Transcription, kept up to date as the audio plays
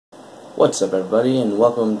What's up everybody, and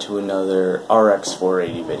welcome to another RX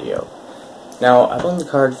 480 video. Now, I've owned the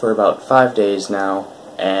card for about 5 days now,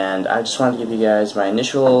 and I just wanted to give you guys my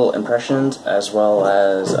initial impressions as well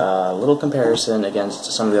as a little comparison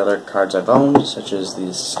against some of the other cards I've owned, such as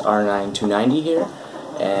this R9 290 here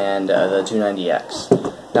and the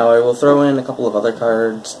 290X. Now, I will throw in a couple of other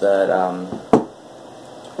cards that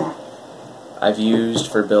I've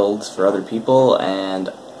used for builds for other people, and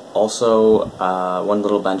also one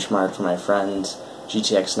little benchmark for my friend's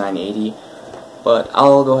GTX 980, but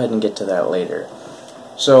I'll go ahead and get to that later.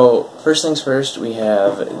 So first things first, we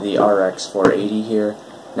have the RX 480 here.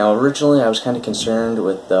 Now originally I was kind of concerned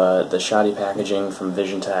with the shoddy packaging from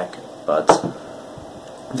VisionTek, but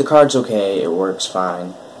the card's okay, it works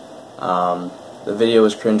fine. The video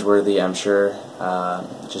was cringeworthy, I'm sure,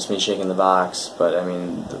 just me shaking the box, but I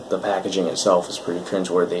mean the packaging itself is pretty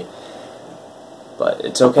cringeworthy. But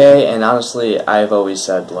it's okay, and honestly, I've always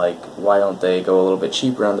said, like, why don't they go a little bit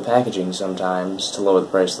cheaper on the packaging sometimes to lower the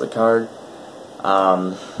price of the card?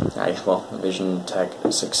 Well,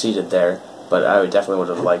 VisionTek succeeded there, but I definitely would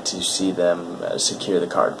have liked to see them secure the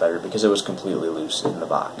card better, because it was completely loose in the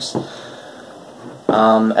box.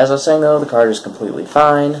 As I was saying though, the card is completely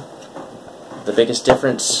fine. The biggest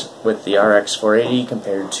difference with the RX 480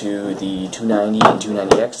 compared to the 290 and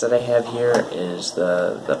 290X that I have here is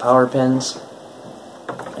the power pins.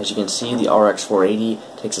 As you can see, the RX 480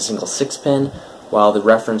 takes a single 6-pin, while the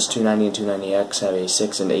reference 290 and 290X have a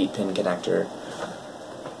 6 and 8-pin connector.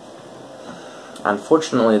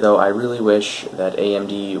 Unfortunately though, I really wish that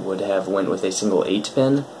AMD would have went with a single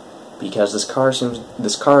 8-pin, because this card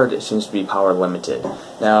seems to be power limited.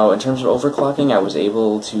 Now, in terms of overclocking, I was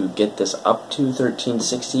able to get this up to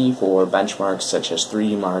 1360 for benchmarks such as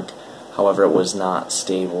 3D Mark. However, it was not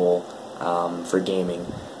stable for gaming,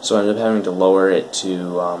 so I ended up having to lower it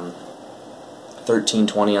to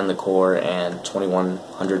 1320 on the core and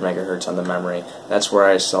 2100 megahertz on the memory. That's where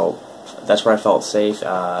I felt safe.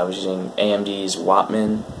 I was using AMD's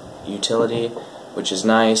Wattman utility, which is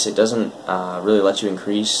nice. It doesn't really let you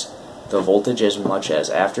increase the voltage as much as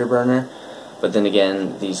Afterburner, but then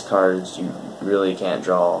again, these cards, you really can't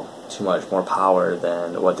draw too much more power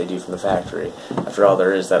than what they do from the factory. After all,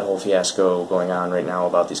 there is that whole fiasco going on right now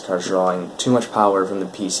about these cards drawing too much power from the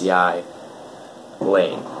PCI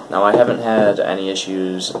lane. Now, I haven't had any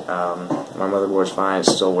issues. My motherboard's fine,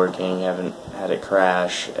 it's still working, I haven't had it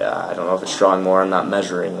crash. I don't know if it's drawing more, I'm not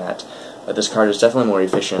measuring that, but this card is definitely more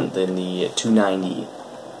efficient than the 290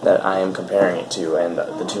 that I am comparing it to, and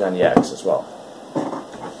the 290X as well.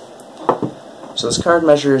 So this card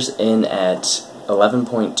measures in at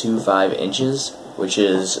 11.25 inches, which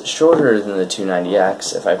is shorter than the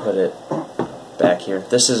 290X. If I put it back here,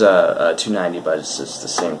 this is a 290, but it's just the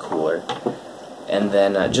same cooler. And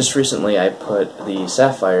then just recently I put the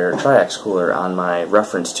Sapphire Tri-X cooler on my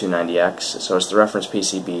reference 290X, so it's the reference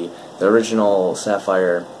PCB. The original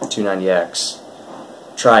Sapphire 290X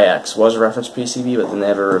Tri-X was a reference PCB, but then they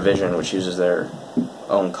have a revision which uses their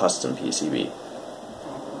own custom PCB.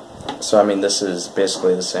 So I mean, this is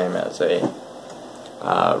basically the same as a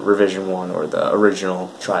revision 1 or the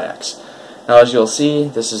original Tri-X. Now, as you'll see,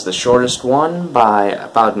 this is the shortest one by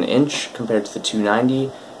about an inch compared to the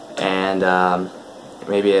 290, and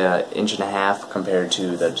maybe an inch and a half compared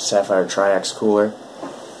to the Sapphire Tri-X cooler.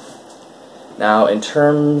 Now, in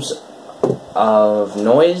terms of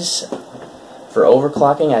noise, for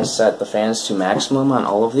overclocking, I set the fans to maximum on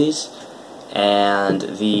all of these, and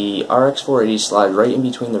the RX 480 slide right in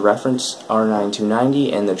between the reference R9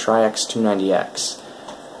 290 and the Tri-X 290X,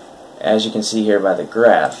 as you can see here by the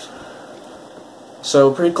graph. So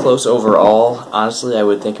pretty close overall. Honestly, I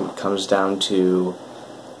would think it comes down to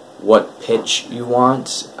what pitch you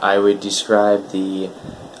want. I would describe the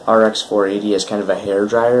RX 480 as kind of a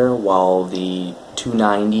hairdryer, while the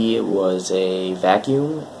 290 was a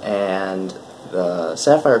vacuum, and the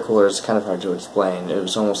Sapphire cooler is kind of hard to explain. It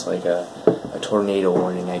was almost like a tornado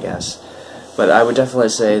warning, I guess. But I would definitely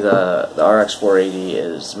say the RX 480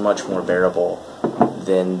 is much more bearable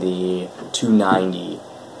than the 290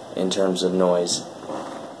 in terms of noise.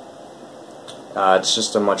 It's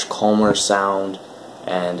just a much calmer sound,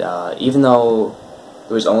 and even though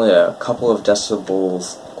it was only a couple of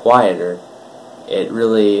decibels quieter, it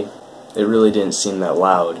really didn't seem that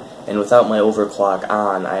loud. And without my overclock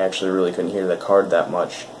on, I actually really couldn't hear the card that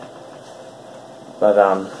much. But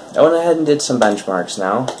I went ahead and did some benchmarks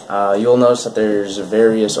now. You'll notice that there's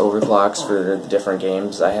various overclocks for the different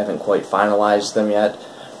games. I haven't quite finalized them yet.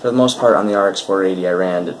 For the most part, on the RX 480, I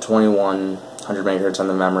ran 2100 megahertz on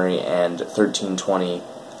the memory and 1320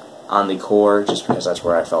 on the core, just because that's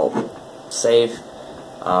where I felt safe.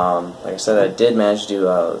 Like I said, I did manage to do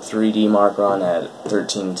a 3D mark run at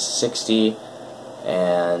 1360,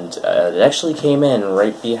 and it actually came in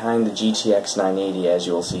right behind the GTX 980, as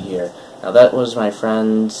you will see here. Now that was my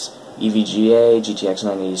friend's EVGA GTX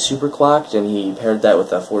 980 superclocked, and he paired that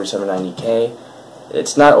with a 4790K.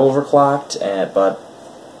 It's not overclocked, but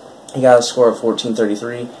he got a score of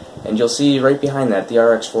 1433, and you'll see right behind that the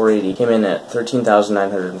RX 480 came in at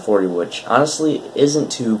 13,940, which honestly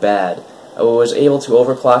isn't too bad. I was able to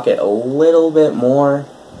overclock it a little bit more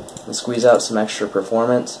and squeeze out some extra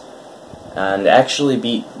performance, and actually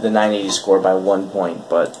beat the 980 score by 1 point,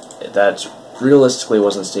 but that realistically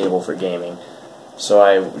wasn't stable for gaming. So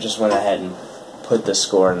I just went ahead and put this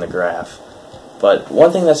score in the graph. But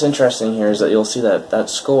one thing that's interesting here is that you'll see that that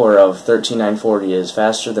score of 13,940 is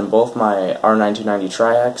faster than both my R9 290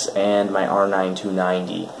 Tri-X and my R9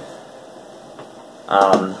 290.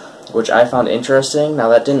 Which I found interesting. Now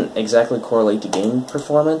that didn't exactly correlate to game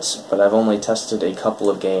performance, but I've only tested a couple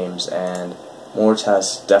of games, and more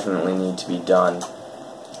tests definitely need to be done.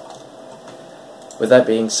 With that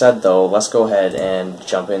being said though, let's go ahead and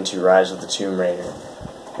jump into Rise of the Tomb Raider.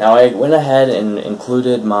 Now I went ahead and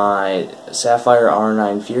included my Sapphire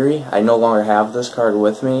R9 Fury. I no longer have this card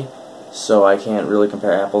with me, so I can't really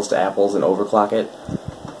compare apples to apples and overclock it.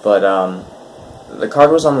 But the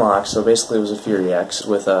card was unlocked, so basically it was a Fury X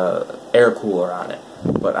with a air cooler on it.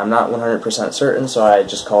 But I'm not 100% certain, so I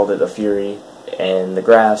just called it a Fury in the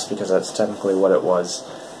graphs because that's technically what it was.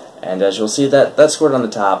 And as you'll see, that scored on the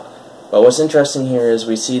top. But what's interesting here is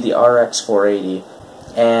we see the RX 480,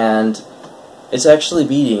 and it's actually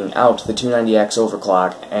beating out the 290X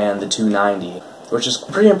overclock and the 290, which is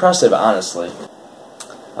pretty impressive, honestly.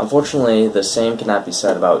 Unfortunately, the same cannot be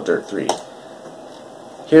said about Dirt 3.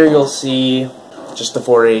 Here you'll see just the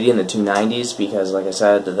 480 and the 290s, because like I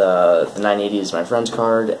said, the 980 is my friend's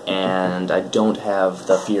card, and I don't have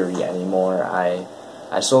the Fury anymore.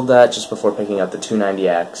 I sold that just before picking up the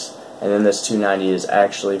 290X, and then this 290 is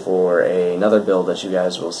actually for another build that you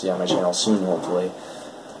guys will see on my channel soon, hopefully.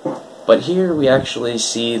 But here we actually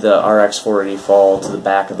see the RX 480 fall to the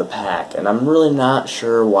back of the pack, and I'm really not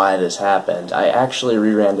sure why this happened. I actually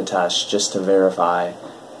reran the test just to verify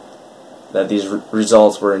that these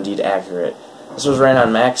results were indeed accurate. This was ran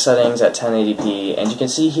on max settings at 1080p, and you can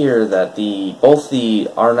see here that both the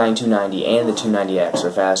R9 290 and the 290X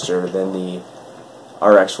are faster than the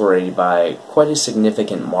RX 480 by quite a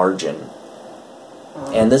significant margin.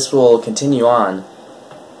 And this will continue on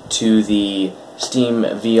to the Steam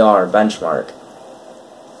VR benchmark.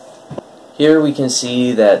 Here we can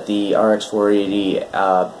see that the RX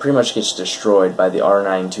 480 pretty much gets destroyed by the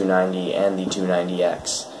R9 290 and the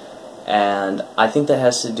 290X. And I think that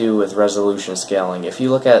has to do with resolution scaling. If you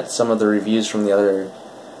look at some of the reviews from the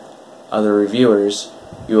other reviewers,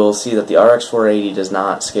 you will see that the RX 480 does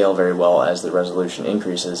not scale very well as the resolution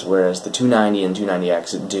increases, whereas the 290 and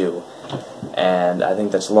 290X do. And I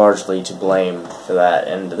think that's largely to blame for that.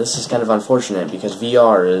 And this is kind of unfortunate because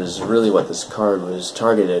VR is really what this card was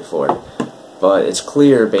targeted for. But it's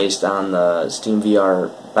clear based on the Steam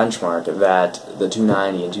VR benchmark that the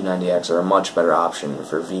 290 and 290X are a much better option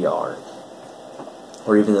for VR.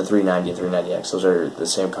 Or even the 390 and 390X, those are the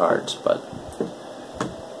same cards, but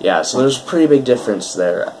yeah, so there's a pretty big difference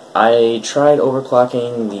there. I tried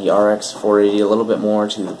overclocking the RX 480 a little bit more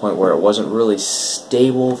to the point where it wasn't really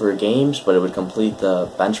stable for games, but it would complete the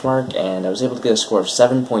benchmark, and I was able to get a score of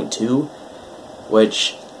 7.2,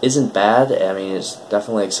 which isn't bad. I mean, it's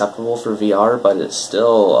definitely acceptable for VR, but it's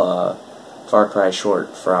still far cry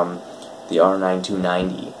short from the R9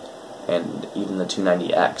 290 and even the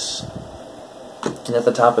 290X. And at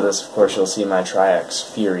the top of this, of course, you'll see my Tri-X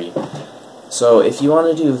Fury. So if you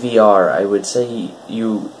want to do VR, I would say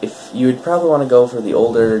you would probably want to go for the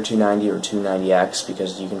older 290 or 290X,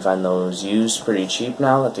 because you can find those used pretty cheap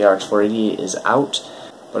now that the RX 480 is out.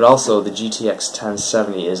 But also the GTX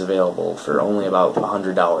 1070 is available for only about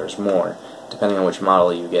 $100 more, depending on which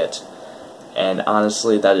model you get. And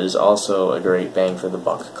honestly, that is also a great bang for the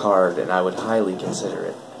buck card, and I would highly consider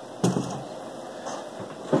it.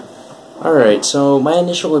 Alright, so my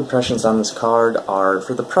initial impressions on this card are,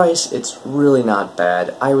 for the price, it's really not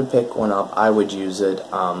bad. I would pick one up, I would use it.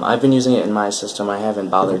 I've been using it in my system. I haven't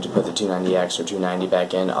bothered to put the 290X or 290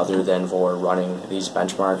 back in other than for running these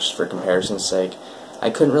benchmarks for comparison's sake.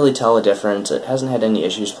 I couldn't really tell a difference. It hasn't had any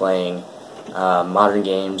issues playing modern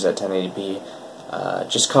games at 1080p.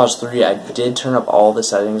 Just Cause 3, I did turn up all the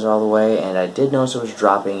settings all the way, and I did notice it was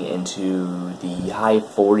dropping into the high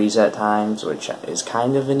 40s at times, which is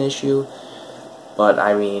kind of an issue. But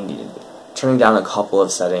I mean, turning down a couple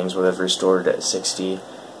of settings would have restored it at 60.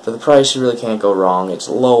 For the price, you really can't go wrong. It's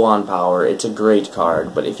low on power. It's a great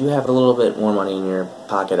card, but if you have a little bit more money in your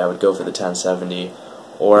pocket, I would go for the 1070,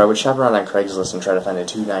 or I would shop around on Craigslist and try to find a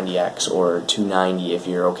 290X or 290 if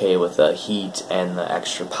you're okay with the heat and the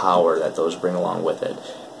extra power that those bring along with it.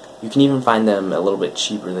 You can even find them a little bit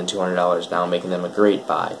cheaper than $200 now, making them a great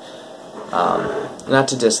buy. Not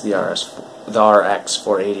to diss the RX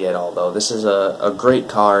 480 at all, though. This is a great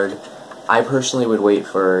card. I personally would wait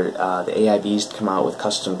for the AIBs to come out with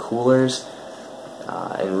custom coolers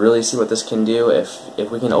and really see what this can do. If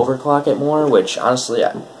we can overclock it more, which honestly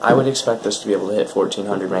I would expect this to be able to hit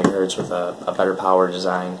 1400 megahertz with a better power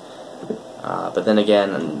design. But then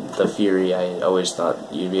again, the Fury, I always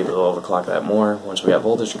thought you'd be able to overclock that more once we got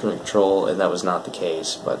voltage control, and that was not the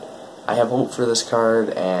case. But I have hope for this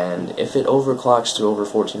card, and if it overclocks to over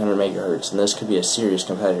 1400 megahertz, then this could be a serious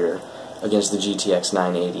competitor against the GTX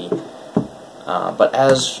 980. But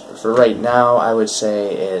as for right now, I would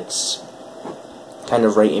say it's kind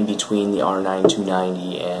of right in between the R9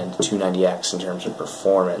 290 and 290X in terms of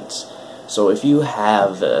performance. So if you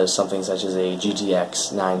have something such as a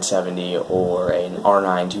GTX 970 or an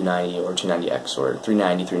R9 290 or 290X or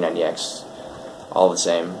 390, 390X, all the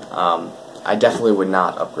same, I definitely would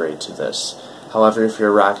not upgrade to this. However, if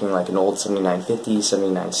you're rocking like an old 7950,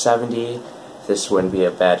 7970, this wouldn't be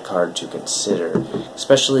a bad card to consider,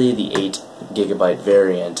 especially the 8GB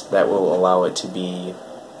variant. That will allow it to be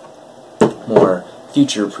more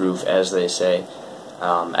future-proof, as they say.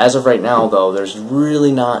 As of right now, though, there's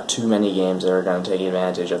really not too many games that are going to take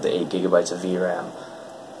advantage of the 8GB of VRAM.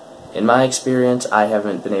 In my experience, I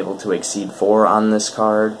haven't been able to exceed 4 on this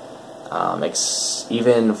card.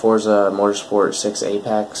 Even Forza Motorsport 6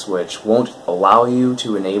 Apex, which won't allow you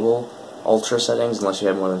to enable Ultra settings unless you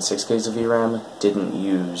have more than 6 gigs of VRAM, didn't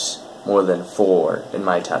use more than 4 in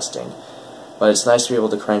my testing. But it's nice to be able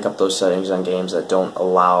to crank up those settings on games that don't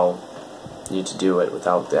allow you to do it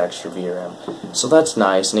without the extra VRAM. So that's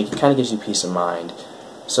nice, and it kind of gives you peace of mind.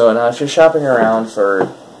 So now if you're shopping around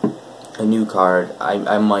for a new card,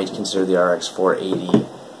 I might consider the RX 480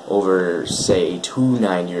 over, say,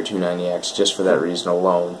 290 or 290X just for that reason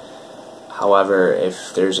alone. However,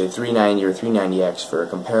 if there's a 390 or 390X for a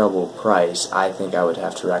comparable price, I think I would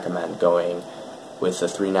have to recommend going with the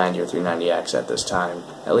 390 or 390X at this time,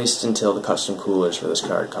 at least until the custom coolers for this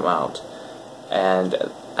card come out. And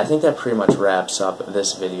I think that pretty much wraps up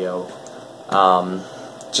this video.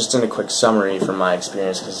 Just in a quick summary from my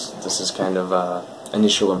experience, because this is kind of an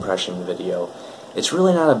initial impression video. It's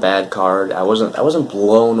really not a bad card. I wasn't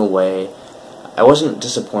blown away. I wasn't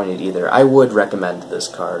disappointed either. I would recommend this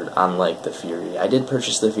card, unlike the Fury. I did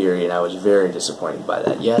purchase the Fury, and I was very disappointed by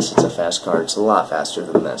that. Yes, it's a fast card. It's a lot faster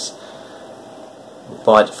than this.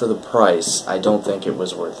 But for the price, I don't think it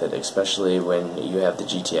was worth it, especially when you have the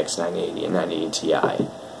GTX 980 and 980 Ti.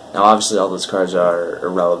 Now, obviously, all those cards are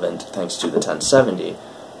irrelevant thanks to the 1070,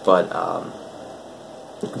 but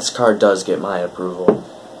this card does get my approval.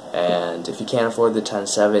 And if you can't afford the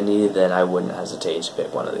 1070, then I wouldn't hesitate to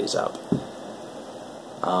pick one of these up.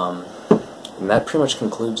 And that pretty much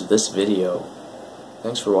concludes this video.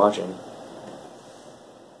 Thanks for watching.